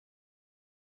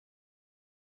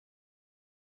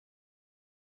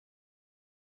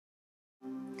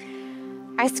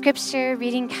Our scripture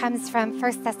reading comes from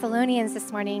 1 Thessalonians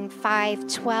this morning,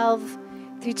 5:12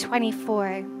 through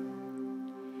 24.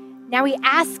 Now we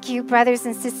ask you, brothers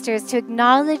and sisters, to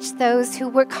acknowledge those who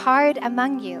work hard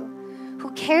among you, who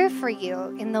care for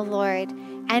you in the Lord,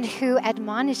 and who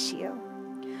admonish you.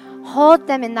 Hold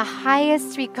them in the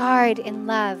highest regard in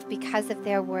love because of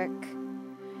their work.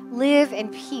 Live in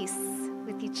peace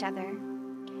with each other.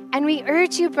 And we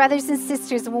urge you, brothers and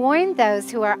sisters, warn those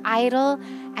who are idle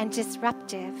and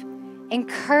disruptive.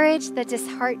 Encourage the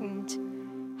disheartened.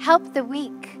 Help the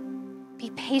weak. Be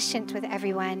patient with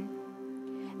everyone.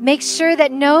 Make sure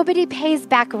that nobody pays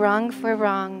back wrong for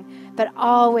wrong, but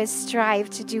always strive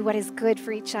to do what is good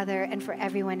for each other and for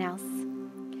everyone else.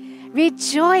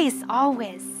 Rejoice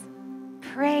always.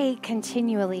 Pray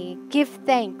continually. Give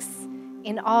thanks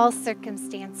in all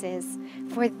circumstances,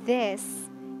 for this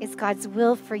is God's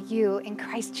will for you in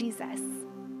Christ Jesus.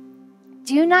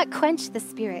 Do not quench the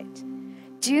Spirit.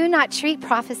 Do not treat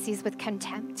prophecies with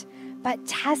contempt, but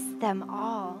test them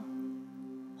all.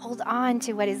 Hold on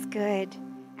to what is good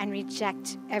and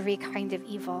reject every kind of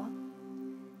evil.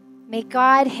 May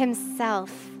God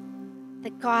himself,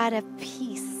 the God of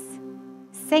peace,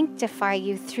 sanctify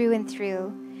you through and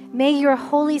through. May your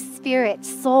Holy Spirit,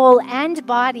 soul, and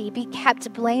body be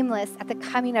kept blameless at the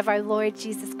coming of our Lord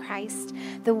Jesus Christ.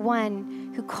 The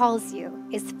one who calls you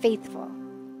is faithful,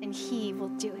 and he will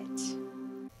do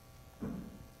it.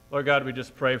 Lord God, we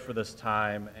just pray for this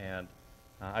time, and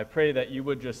I pray that you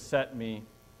would just set me,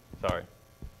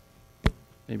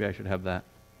 maybe I should have that.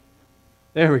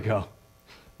 There we go.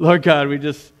 Lord God,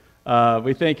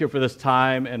 we thank you for this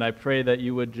time, and I pray that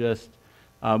you would just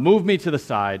move me to the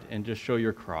side and just show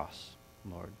your cross,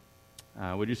 Lord.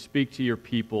 Would you speak to your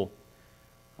people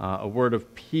a word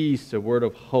of peace, a word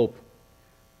of hope,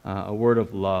 a word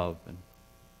of love.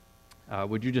 And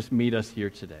would you just meet us here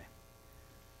today?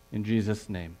 In Jesus'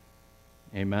 name,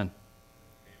 amen.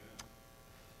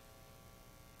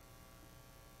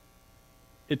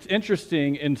 It's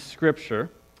interesting in Scripture.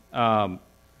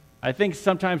 I think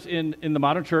sometimes in the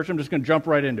modern church, I'm just going to jump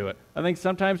right into it. I think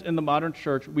sometimes in the modern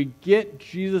church, we get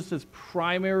Jesus'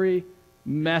 primary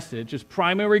message, his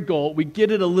primary goal, we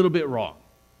get it a little bit wrong.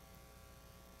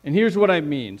 And here's what I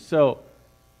mean. So,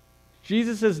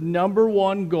 Jesus' number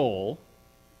one goal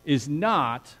is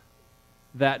not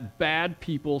that bad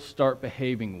people start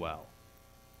behaving well.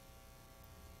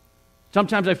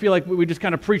 Sometimes I feel like we just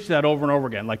kind of preach that over and over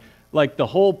again. Like the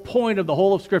whole point of the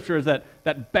whole of Scripture is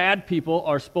that bad people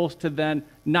are supposed to then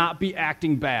not be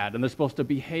acting bad, and they're supposed to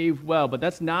behave well. But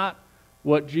that's not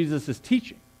what Jesus is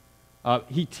teaching.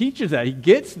 He teaches that. He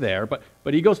gets there,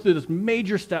 but he goes through this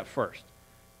major step first.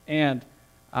 And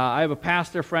I have a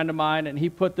pastor friend of mine, and he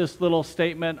put this little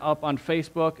statement up on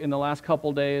Facebook in the last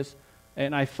couple days,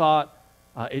 and I thought,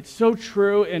 it's so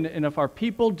true, and if our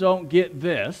people don't get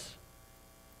this,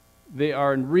 they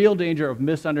are in real danger of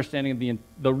misunderstanding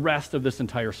the rest of this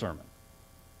entire sermon.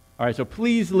 All right, so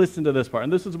please listen to this part.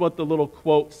 And this is what the little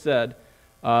quote said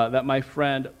that my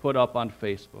friend put up on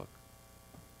Facebook.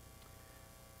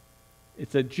 It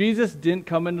said, Jesus didn't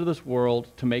come into this world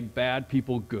to make bad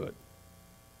people good.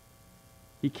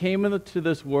 He came into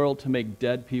this world to make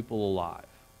dead people alive.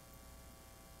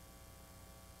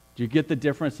 Do you get the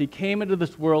difference? He came into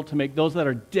this world to make those that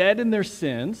are dead in their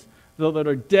sins, those that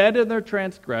are dead in their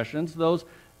transgressions, those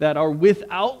that are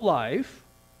without life.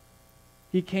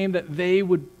 He came that they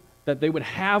would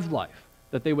have life,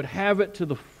 that they would have it to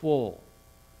the full.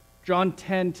 John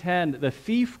 10:10, the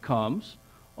thief comes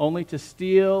only to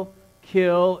steal,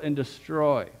 kill, and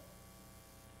destroy.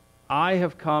 I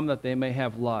have come that they may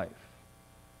have life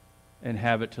and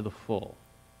have it to the full.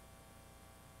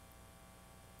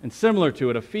 And similar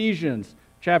to it, Ephesians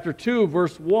chapter 2,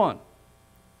 verse 1.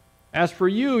 As for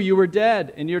you, you were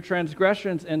dead in your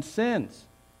transgressions and sins.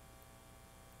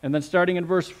 And then starting in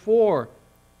verse 4,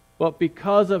 but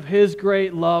because of his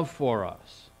great love for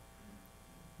us,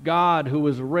 God, who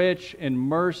was rich in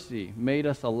mercy, made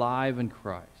us alive in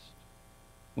Christ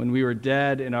when we were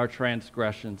dead in our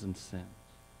transgressions and sins.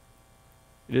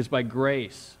 It is by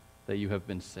grace that you have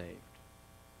been saved.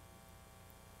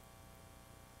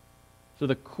 So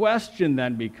the question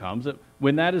then becomes,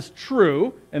 when that is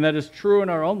true, and that is true in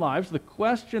our own lives, the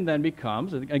question then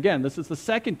becomes, and again, this is the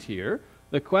second tier,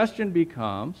 the question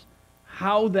becomes,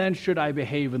 how then should I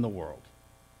behave in the world?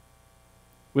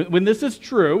 When this is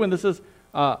true, when this is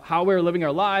how we're living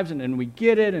our lives, and we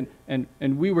get it,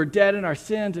 and we were dead in our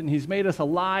sins, and he's made us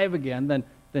alive again,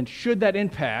 then should that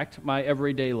impact my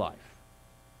everyday life?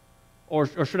 Or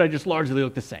should I just largely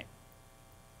look the same?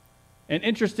 And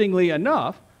interestingly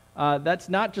enough, that's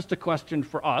not just a question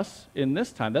for us in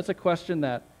this time. That's a question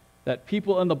that that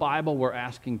people in the Bible were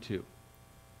asking too.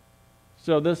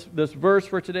 So this verse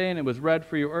for today, and it was read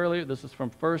for you earlier, this is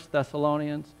from 1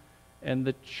 Thessalonians, and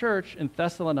the church in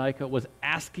Thessalonica was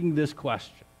asking this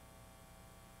question.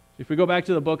 If we go back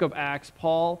to the book of Acts,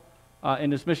 Paul,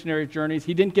 in his missionary journeys,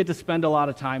 he didn't get to spend a lot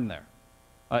of time there.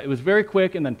 It was very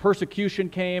quick, and then persecution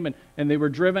came, and they were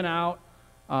driven out.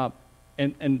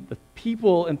 And the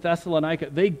people in Thessalonica,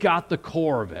 they got the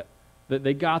core of it.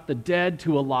 They got the dead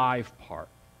to alive part.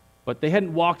 But they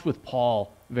hadn't walked with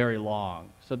Paul very long.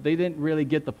 So they didn't really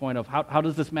get the point of how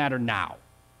does this matter now?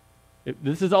 If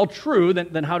this is all true,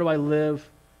 then how do I live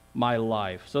my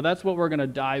life? So that's what we're going to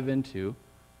dive into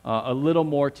a little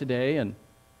more today. And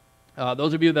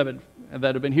those of you that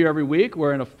have been here every week,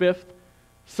 we're in a 5th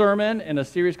sermon in a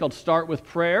series called Start with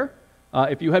Prayer.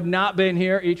 If you have not been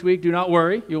here each week, do not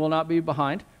worry. You will not be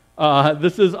behind.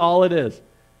 This is all it is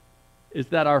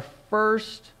that our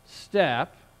first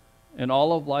step in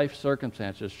all of life's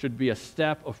circumstances should be a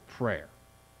step of prayer,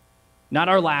 not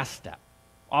our last step.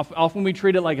 Often we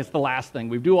treat it like it's the last thing.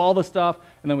 We do all the stuff,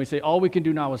 and then we say, all we can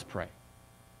do now is pray.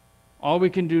 All we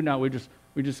can do now, we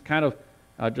just kind of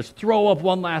just throw up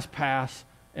one last pass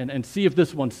and see if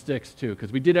this one sticks too,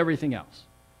 because we did everything else.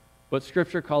 But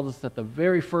Scripture calls us that the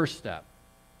very first step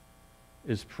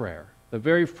is prayer. The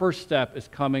very first step is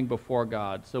coming before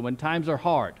God. So when times are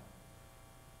hard,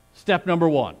 step number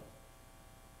 1,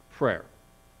 prayer.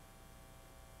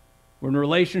 When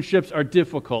relationships are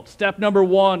difficult, step number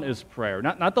 1 is prayer.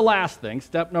 Not the last thing,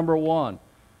 step number 1.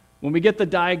 When we get the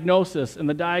diagnosis and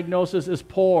the diagnosis is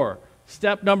poor,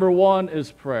 step number 1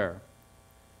 is prayer.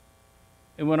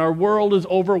 And when our world is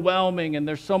overwhelming and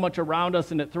there's so much around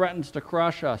us and it threatens to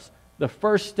crush us, the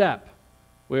first step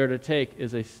we are to take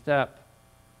is a step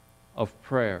of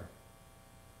prayer.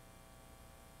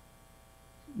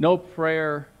 No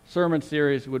prayer sermon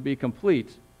series would be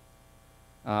complete,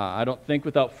 I don't think,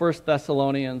 without 1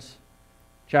 Thessalonians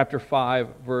chapter 5,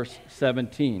 verse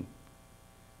 17.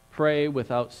 Pray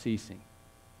without ceasing.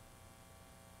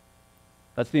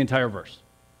 That's the entire verse.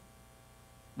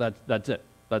 That's it.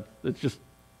 It's just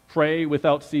pray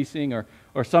without ceasing,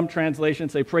 or some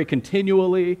translations say pray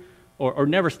continually, or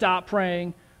never stop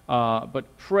praying. But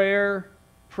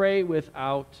pray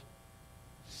without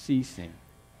ceasing.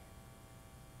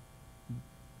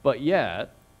 But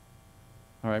yet,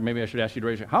 all right, maybe I should ask you to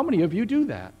raise your hand. How many of you do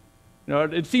that? You know,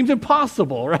 it seems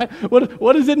impossible, right?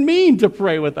 What does it mean to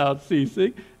pray without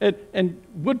ceasing? And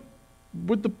would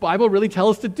the Bible really tell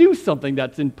us to do something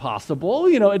that's impossible?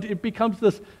 You know, it becomes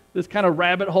this kind of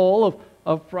rabbit hole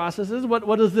of processes.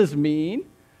 What does this mean?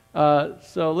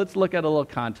 So let's look at a little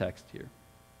context here.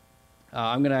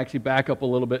 I'm going to actually back up a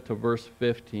little bit to verse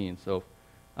 15. So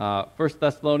 1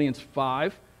 Thessalonians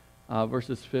 5,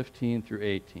 verses 15 through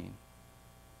 18.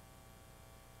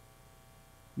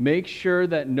 Make sure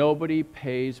that nobody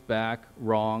pays back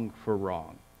wrong for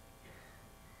wrong,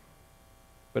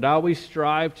 but always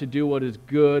strive to do what is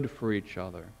good for each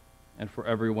other and for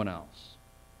everyone else.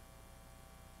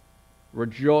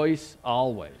 Rejoice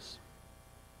always.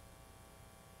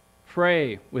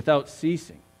 Pray without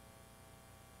ceasing.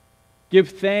 Give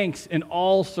thanks in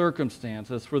all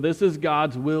circumstances, for this is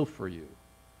God's will for you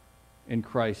in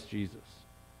Christ Jesus.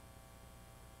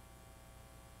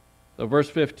 So verse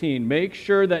 15, make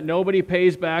sure that nobody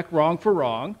pays back wrong for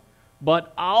wrong,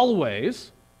 but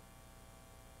always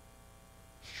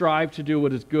strive to do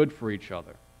what is good for each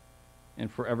other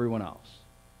and for everyone else.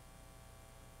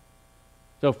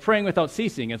 So if praying without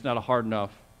ceasing is not a hard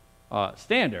enough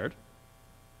standard,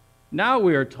 now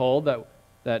we are told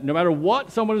that no matter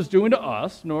what someone is doing to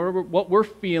us, nor what we're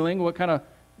feeling, what kind of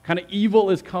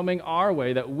evil is coming our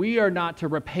way, that we are not to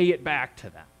repay it back to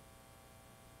them.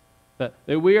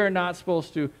 That we are not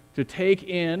supposed to take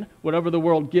in whatever the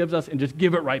world gives us and just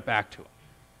give it right back to them.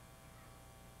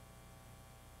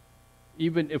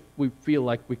 Even if we feel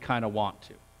like we kind of want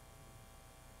to.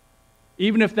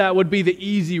 Even if that would be the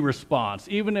easy response.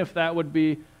 Even if that would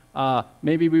be,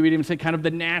 maybe we would even say kind of the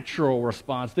natural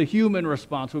response. The human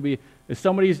response would be, if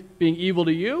somebody's being evil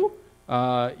to you,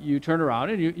 you turn around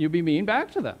and you be mean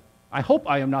back to them. I hope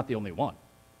I am not the only one.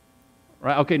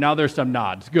 Right? Okay, now there's some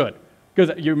nods. Good.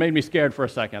 Because you made me scared for a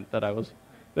second that I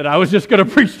was just going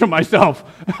to preach to myself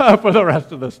for the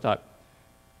rest of this time.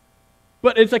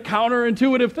 But it's a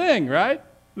counterintuitive thing, right?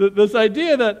 This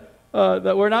idea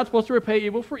that we're not supposed to repay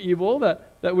evil for evil,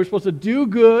 that we're supposed to do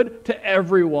good to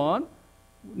everyone,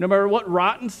 no matter what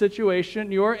rotten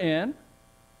situation you're in,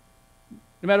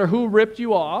 no matter who ripped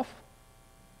you off,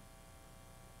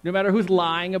 no matter who's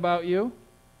lying about you,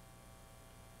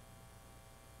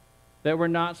 that we're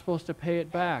not supposed to pay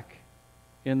it back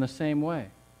in the same way.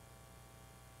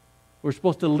 We're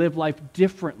supposed to live life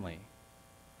differently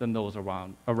than those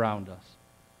around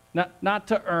us. Not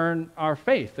to earn our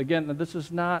faith. Again, this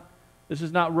is not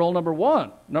role number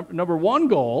one. Number one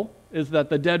goal is that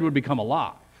the dead would become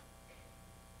alive.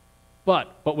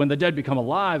 But when the dead become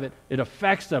alive, it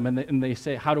affects them, and they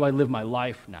say, how do I live my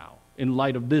life now in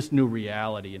light of this new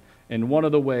reality? And one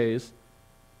of the ways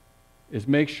is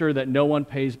make sure that no one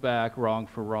pays back wrong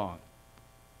for wrong,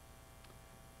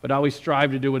 but always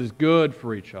strive to do what is good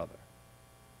for each other.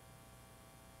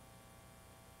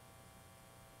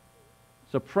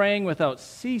 So praying without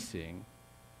ceasing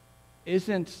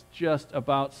isn't just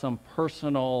about some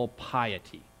personal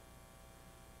piety.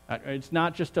 It's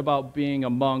not just about being a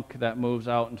monk that moves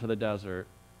out into the desert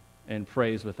and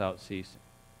prays without ceasing.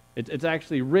 It's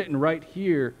actually written right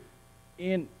here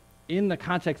in the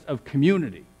context of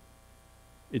community.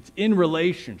 It's in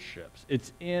relationships.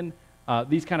 It's in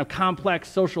these kind of complex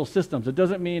social systems. It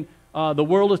doesn't mean the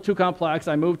world is too complex,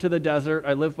 I move to the desert,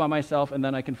 I live by myself, and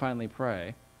then I can finally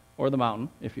pray. Or the mountain,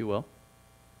 if you will.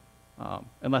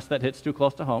 Unless that hits too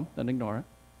close to home, then ignore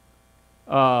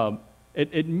it.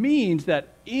 It means that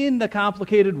in the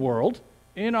complicated world,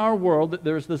 in our world,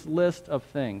 there's this list of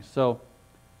things. So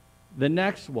the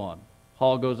next one,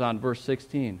 Paul goes on, verse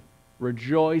 16,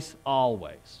 rejoice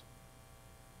always.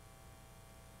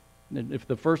 And if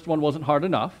the first one wasn't hard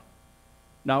enough,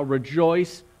 now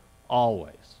rejoice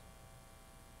always.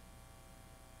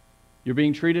 You're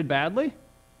being treated badly?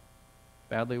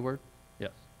 Badly word?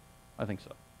 Yes, I think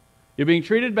so. You're being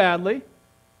treated badly.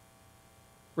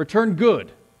 Return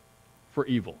good for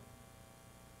evil.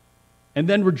 And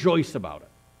then rejoice about it.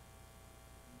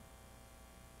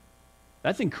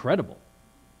 That's incredible.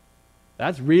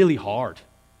 That's really hard.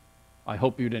 I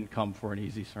hope you didn't come for an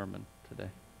easy sermon today.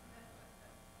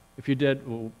 If you did,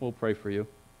 we'll pray for you.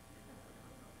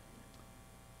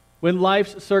 When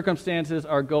life's circumstances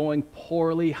are going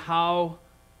poorly, how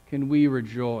can we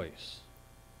rejoice?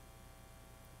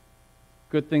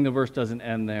 Good thing the verse doesn't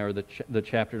end there, the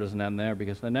chapter doesn't end there,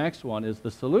 because the next one is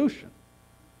the solution.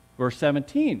 Verse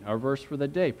 17, our verse for the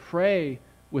day, pray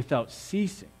without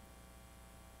ceasing.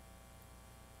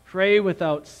 Pray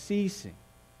without ceasing.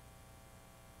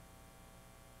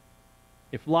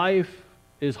 If life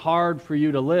is hard for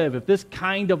you to live, if this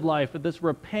kind of life, if this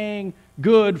repaying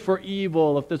good for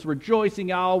evil, if this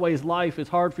rejoicing always life is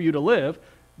hard for you to live,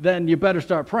 then you better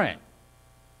start praying.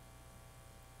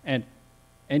 And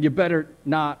you better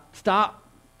not stop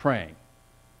praying.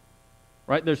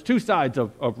 Right? There's two sides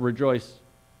of rejoice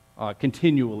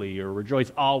continually, or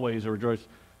rejoice always, or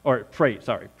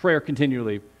prayer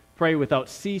continually, pray without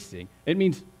ceasing. It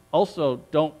means also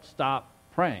don't stop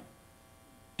praying.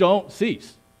 Don't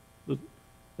cease.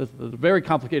 This is very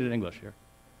complicated English here.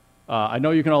 I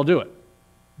know you can all do it.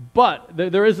 But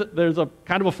there's a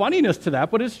kind of a funniness to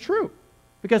that, but it's true.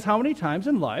 Because how many times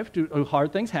in life do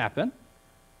hard things happen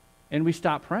and we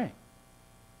stop praying?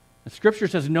 The Scripture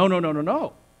says,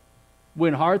 no.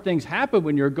 When hard things happen,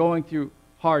 when you're going through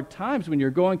hard times, when you're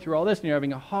going through all this and you're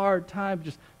having a hard time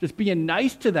just being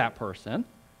nice to that person,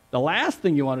 the last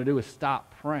thing you want to do is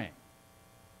stop praying.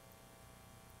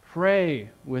 Pray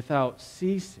without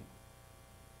ceasing.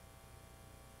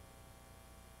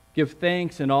 Give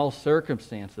thanks in all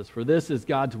circumstances, for this is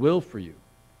God's will for you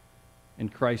in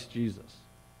Christ Jesus.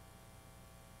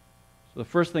 So the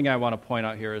first thing I want to point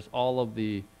out here is all of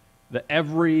the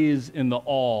everys in the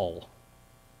all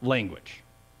language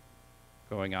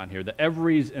going on here. The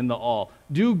everys in the all.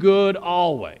 Do good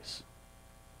always.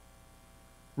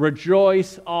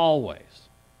 Rejoice always.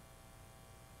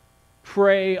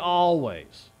 Pray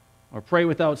always. Or pray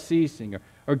without ceasing.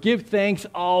 Or give thanks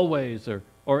always.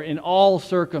 Or in all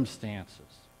circumstances.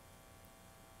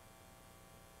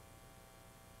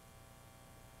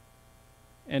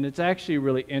 And it's actually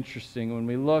really interesting when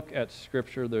we look at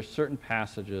Scripture, there's certain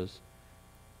passages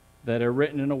that are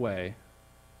written in a way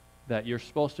that you're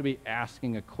supposed to be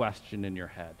asking a question in your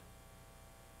head.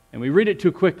 And we read it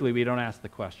too quickly, we don't ask the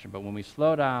question. But when we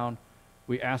slow down,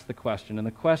 we ask the question. And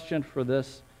the question for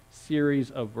this series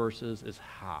of verses is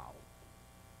how?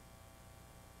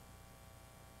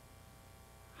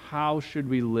 How should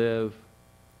we live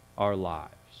our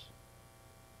lives?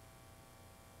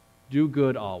 Do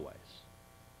good always.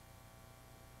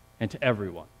 And to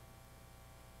everyone.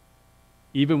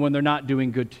 Even when they're not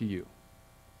doing good to you.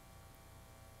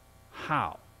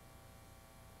 How?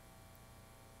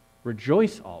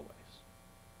 Rejoice always.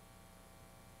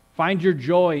 Find your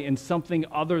joy in something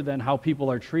other than how people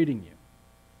are treating you.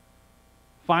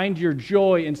 Find your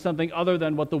joy in something other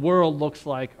than what the world looks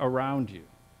like around you.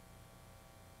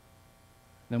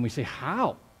 Then we say,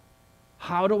 how?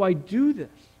 How do I do this?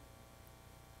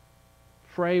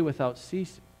 Pray without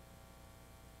ceasing.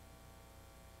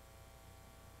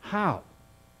 How?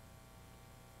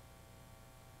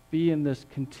 Be in this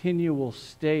continual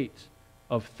state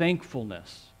of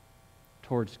thankfulness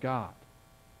towards God.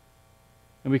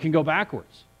 And we can go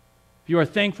backwards. If you are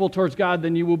thankful towards God,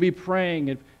 then you will be praying.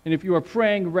 And if you are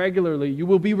praying regularly, you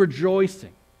will be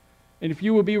rejoicing. And if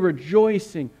you will be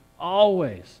rejoicing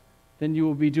always, then you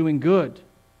will be doing good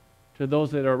to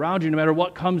those that are around you, no matter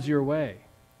what comes your way.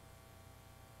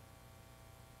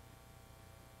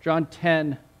 John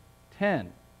 10:10.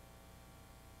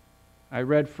 I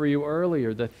read for you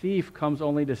earlier, the thief comes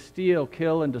only to steal,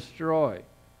 kill, and destroy.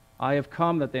 I have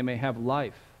come that they may have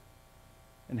life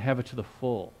and have it to the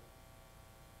full.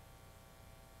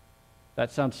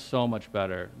 That sounds so much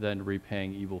better than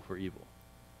repaying evil for evil.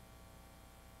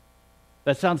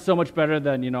 That sounds so much better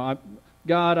than,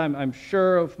 God, I'm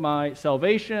sure of my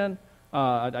salvation.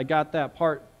 I got that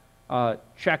part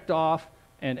checked off,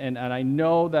 and I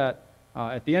know that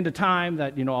at the end of time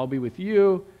that, I'll be with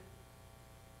you.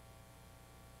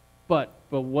 But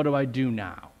what do I do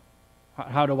now?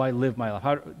 How do I live my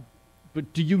life?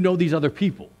 But do you know these other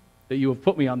people that you have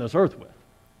put me on this earth with?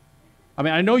 I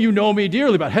mean, I know you know me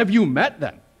dearly, but have you met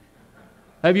them?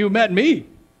 Have you met me?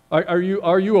 Are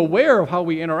you aware of how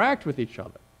we interact with each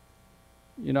other?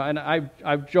 And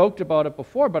I've joked about it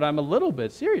before, but I'm a little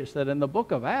bit serious that in the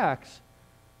book of Acts,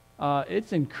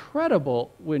 it's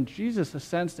incredible when Jesus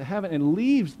ascends to heaven and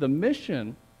leaves the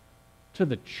mission to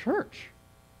the church.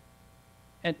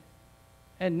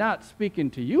 And not speaking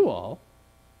to you all,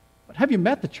 but have you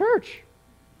met the church?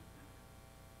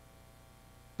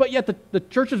 But yet the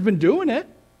church has been doing it.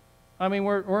 I mean,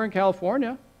 we're in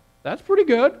California. That's pretty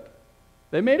good.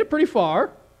 They made it pretty far,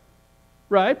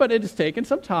 right? But it has taken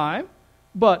some time.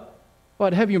 But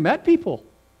have you met people?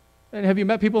 And have you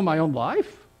met people in my own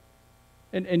life?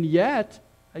 And yet,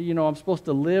 I'm supposed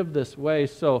to live this way.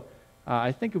 So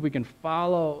I think if we can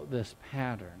follow this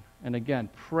pattern, and again,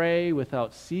 pray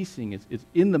without ceasing is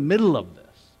in the middle of this.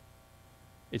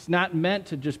 It's not meant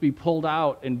to just be pulled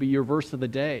out and be your verse of the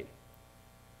day.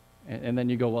 And then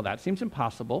you go, well, that seems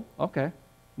impossible. Okay,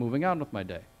 moving on with my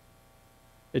day.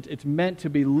 It's meant to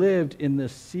be lived in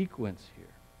this sequence here.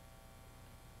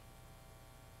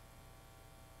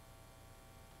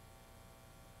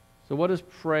 So what does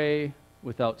pray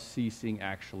without ceasing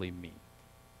actually mean?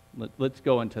 Let's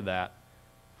go into that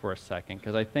for a second,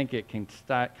 because I think it can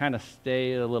kind of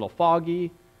stay a little foggy,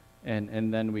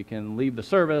 and then we can leave the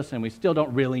service and we still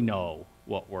don't really know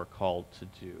what we're called to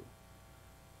do.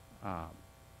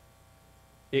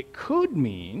 It could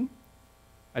mean,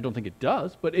 I don't think it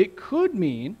does, but it could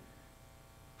mean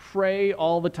pray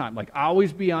all the time, like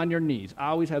always be on your knees,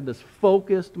 always have this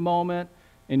focused moment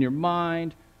in your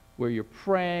mind where you're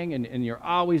praying and you're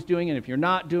always doing it. If you're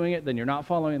not doing it, then you're not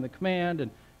following the command,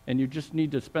 and you just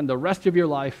need to spend the rest of your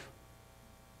life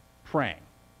praying.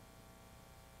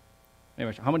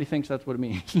 Anyway, how many thinks that's what it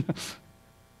means?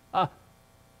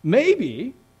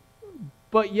 Maybe,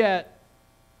 but yet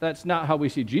that's not how we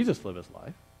see Jesus live his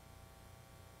life.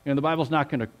 The Bible's not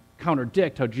going to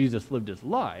contradict how Jesus lived his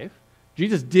life.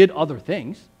 Jesus did other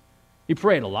things. He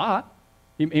prayed a lot.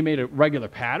 He made a regular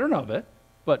pattern of it,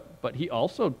 but he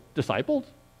also discipled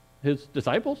his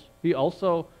disciples. He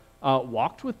also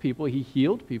walked with people. He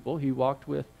healed people. He walked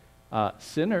with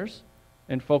sinners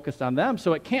and focused on them.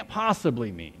 So it can't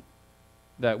possibly mean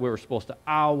that we're supposed to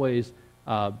always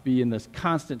be in this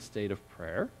constant state of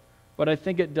prayer. But I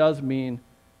think it does mean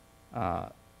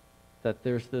that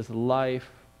there's this life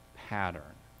pattern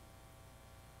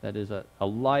that is a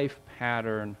life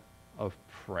pattern of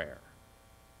prayer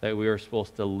that we are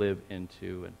supposed to live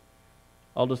into. And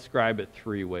I'll describe it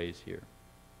three ways here.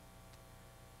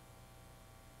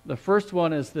 The first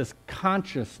one is this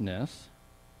consciousness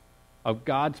of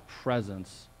God's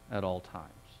presence at all times.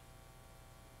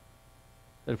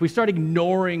 That if we start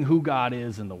ignoring who God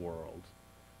is in the world,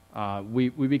 we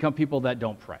become people that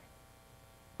don't pray.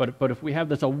 But if we have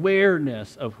this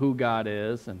awareness of who God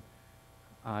is, and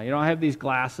I have these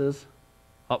glasses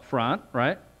up front,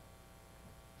 right?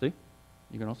 See?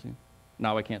 You can all see.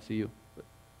 Now I can't see you. But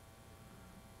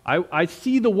I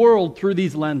see the world through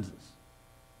these lenses.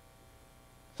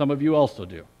 Some of you also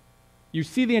do. You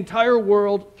see the entire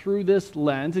world through this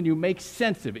lens, and you make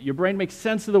sense of it. Your brain makes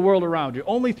sense of the world around you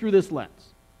only through this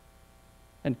lens.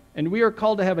 And we are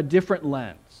called to have a different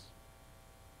lens.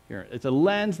 Here, it's a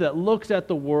lens that looks at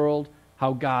the world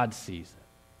how God sees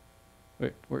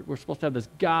it. We're supposed to have this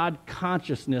God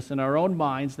consciousness in our own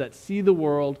minds that see the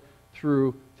world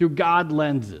through God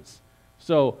lenses.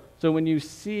 So when you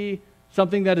see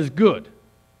something that is good,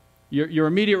 your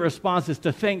immediate response is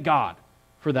to thank God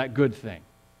for that good thing.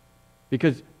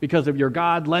 because of your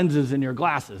God lenses in your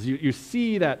glasses. You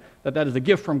see that is a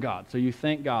gift from God, so you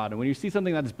thank God. And when you see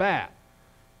something that's bad,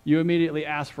 you immediately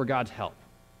ask for God's help.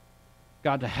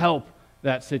 God to help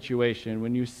that situation.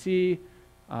 When you see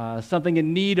something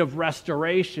in need of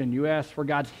restoration, you ask for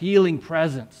God's healing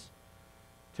presence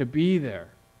to be there.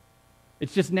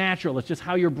 It's just natural. It's just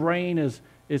how your brain is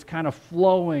kind of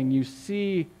flowing. You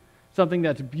see something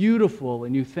that's beautiful,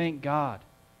 and you thank God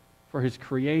for his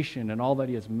creation and all that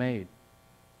he has made.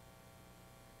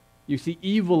 You see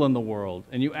evil in the world,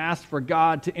 and you ask for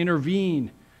God to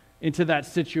intervene into that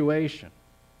situation.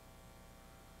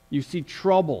 You see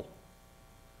trouble,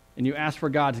 and you ask for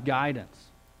God's guidance.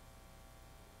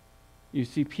 You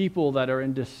see people that are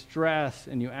in distress,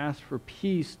 and you ask for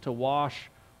peace to wash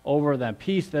over them,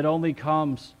 peace that only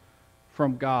comes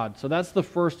from God. So that's the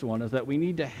first one, is that we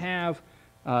need to have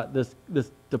this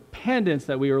dependence,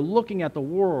 that we are looking at the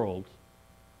world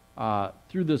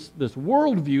through this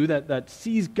worldview that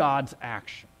sees God's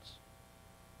actions.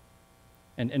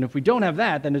 And if we don't have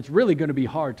that, then it's really going to be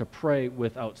hard to pray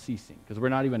without ceasing, because we're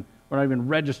not even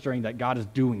registering that God is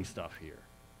doing stuff here.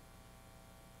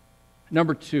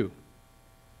 Number 2,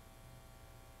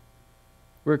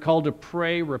 we're called to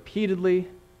pray repeatedly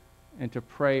and to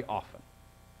pray often.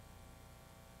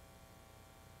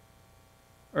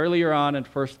 Earlier on in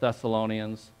 1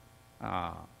 Thessalonians,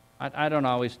 I don't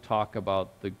always talk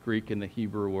about the Greek and the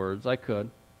Hebrew words. I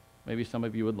could. Maybe some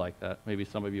of you would like that. Maybe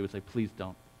some of you would say, please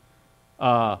don't.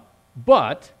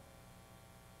 But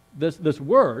this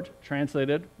word,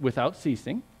 translated without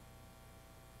ceasing,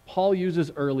 Paul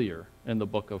uses earlier in the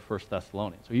book of 1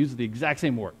 Thessalonians. So he uses the exact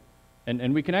same word.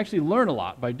 And we can actually learn a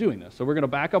lot by doing this. So we're going to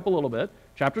back up a little bit.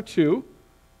 Chapter 2,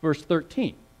 verse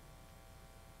 13.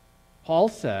 Paul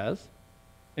says,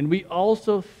 and we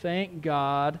also thank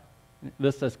God,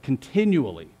 this says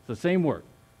continually, it's the same word.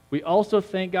 We also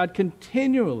thank God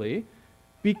continually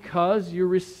because you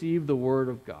receive the word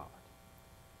of God.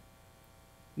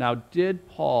 Now, did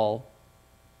Paul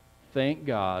thank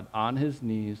God on his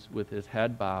knees with his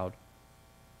head bowed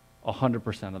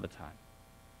 100% of the time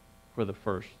for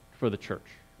the church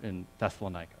in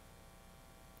Thessalonica?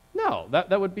 No,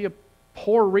 that would be a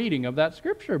poor reading of that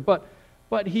scripture, but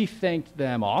he thanked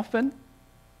them often.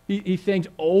 He thanked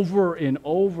over and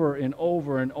over and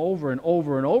over and over and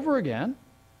over and over again,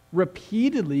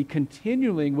 repeatedly,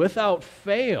 continuing, without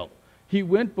fail. He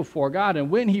went before God,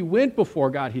 and when he went before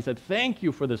God, he said, thank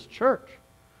you for this church.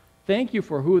 Thank you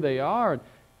for who they are.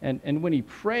 And when he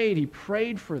prayed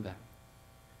for them.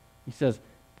 He says,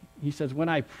 when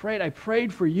I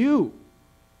prayed for you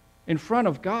in front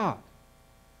of God.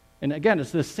 And again,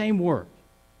 it's the same word.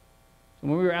 So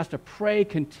when we were asked to pray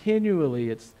continually,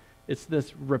 it's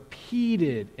this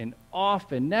repeated and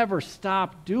often, never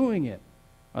stop doing it.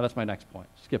 Oh, that's my next point.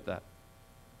 Skip that.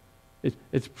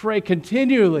 It's pray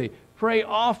continually, pray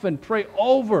often, pray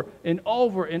over and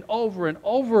over and over and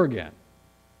over again,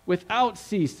 without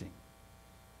ceasing.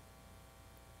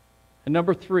 And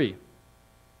number 3,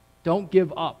 don't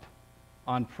give up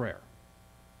on prayer.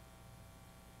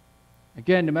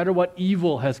 Again, no matter what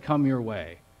evil has come your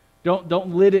way,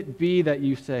 don't let it be that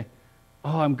you say,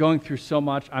 oh, I'm going through so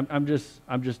much, I'm just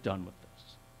done with this.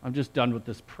 I'm just done with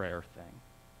this prayer thing.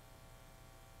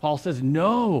 Paul says,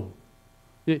 no.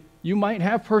 You might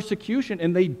have persecution,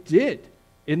 and they did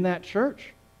in that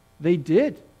church. They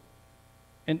did.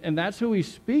 And that's who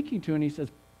he's speaking to, and he says,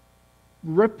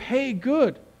 repay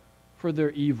good for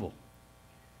their evil.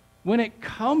 When it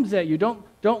comes at you, don't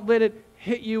let it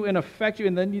hit you and affect you,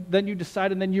 and then you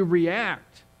decide, and then you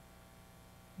react.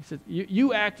 He says,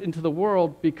 you act into the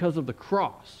world because of the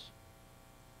cross,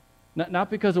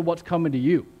 not because of what's coming to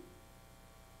you.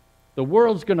 The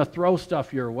world's going to throw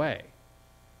stuff your way.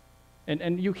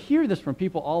 And you hear this from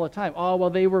people all the time. Oh,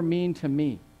 well, they were mean to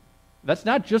me. That's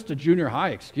not just a junior high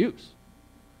excuse.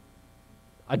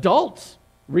 Adults,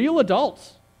 real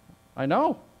adults, I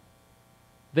know.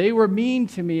 They were mean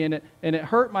to me, and it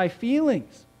hurt my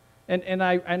feelings. And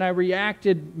I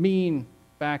reacted mean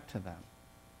back to them.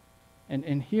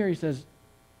 And here he says,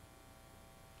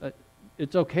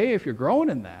 it's okay if you're growing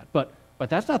in that, but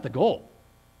that's not the goal.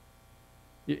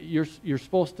 You're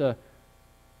supposed to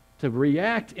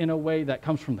react in a way that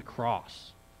comes from the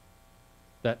cross.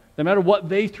 That no matter what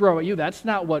they throw at you, that's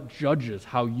not what judges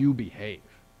how you behave.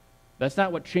 That's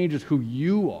not what changes who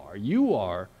you are. You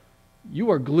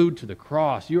are glued to the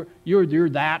cross. You're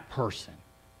that person.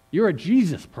 You're a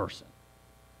Jesus person.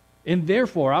 And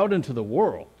therefore, out into the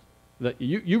world, that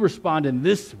you respond in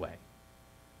this way.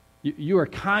 You are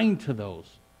kind to those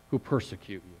who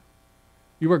persecute you.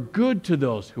 You are good to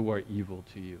those who are evil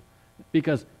to you.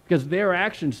 Because their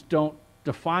actions don't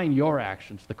define your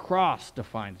actions. The cross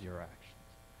defines your actions.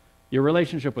 Your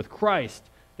relationship with Christ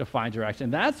defines your action.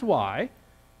 And that's why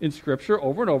in Scripture,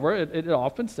 over and over, it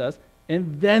often says,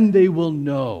 and then they will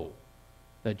know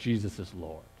that Jesus is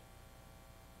Lord.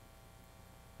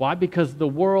 Why? Because the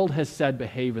world has said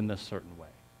behave in this certain way.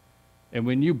 And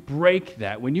when you break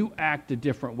that, when you act a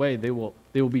different way, they will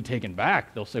be taken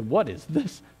back. They'll say, what is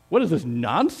this? What is this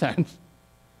nonsense?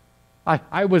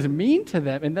 I was mean to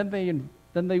them, and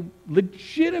then they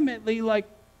legitimately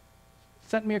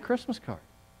sent me a Christmas card.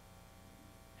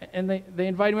 And they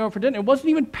invited me over for dinner. It wasn't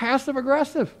even passive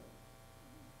aggressive.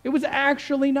 It was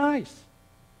actually nice.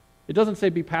 It doesn't say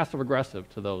be passive aggressive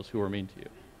to those who are mean to you.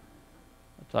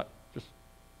 That's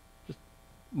just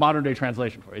modern day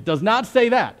translation for it. It does not say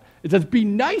that. It says be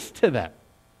nice to them.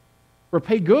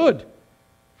 Repay good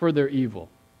for their evil.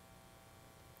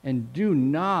 And do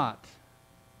not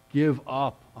give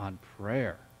up on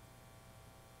prayer.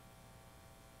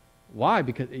 Why?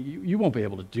 Because you won't be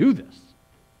able to do this.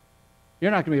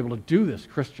 You're not going to be able to do this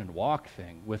Christian walk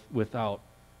thing without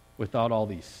all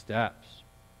these steps.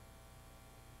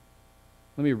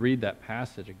 Let me read that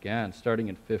passage again, starting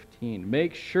in 15.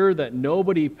 Make sure that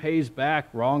nobody pays back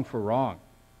wrong for wrong,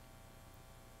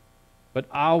 but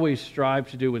always strive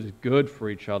to do what is good for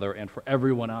each other and for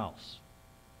everyone else.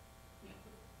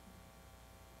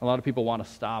 A lot of people want to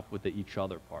stop with the each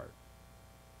other part,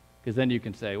 because then you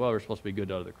can say, well, we're supposed to be good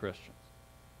to other Christians.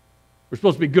 We're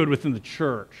supposed to be good within the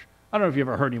church. I don't know if you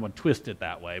ever heard anyone twist it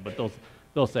that way, but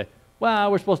they'll say,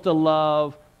 well, we're supposed to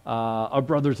love our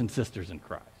brothers and sisters in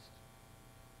Christ.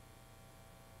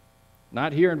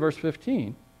 Not here in verse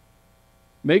 15.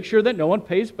 Make sure that no one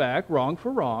pays back wrong for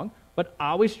wrong, but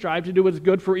always strive to do what's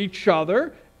good for each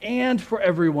other and for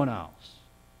everyone else.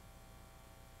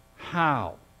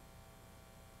 How?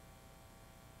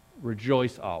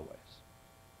 Rejoice always.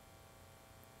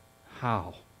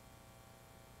 How?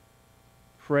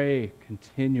 Pray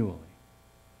continually.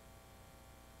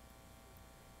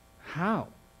 How?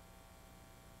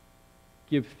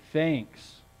 Give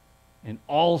thanks in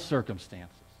all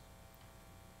circumstances.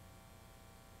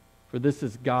 For this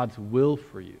is God's will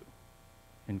for you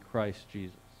in Christ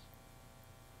Jesus.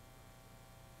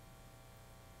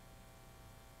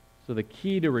 So the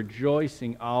key to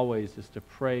rejoicing always is to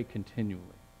pray continually.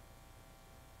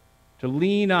 To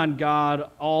lean on God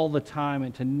all the time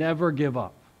and to never give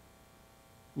up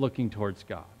looking towards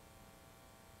God.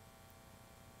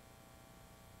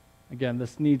 Again,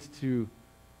 this needs to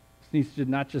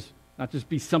not just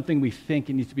be something we think,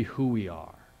 it needs to be who we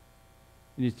are.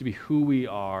 It needs to be who we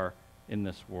are in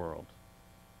this world.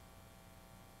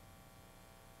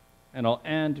 And I'll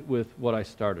end with what I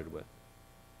started with.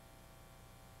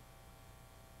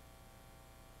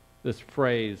 This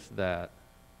phrase that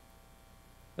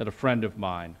a friend of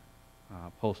mine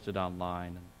posted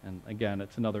online. And again,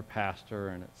 it's another pastor,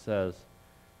 and it says,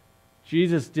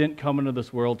 Jesus didn't come into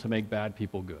this world to make bad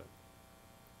people good.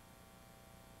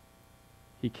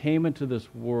 He came into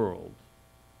this world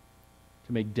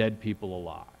to make dead people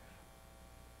alive.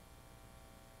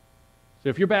 So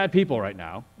if you're bad people right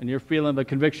now, and you're feeling the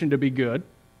conviction to be good,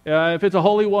 if it's a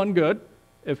holy one, good.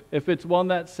 If it's one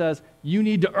that says you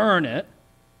need to earn it,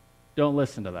 don't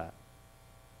listen to that.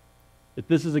 That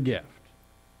this is a gift.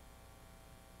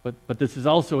 But this is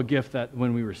also a gift that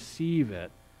when we receive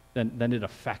it, then it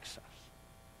affects us.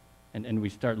 And we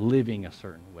start living a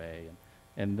certain way.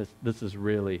 And this is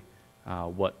really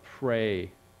what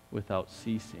pray without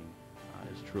ceasing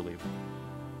is truly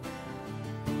about.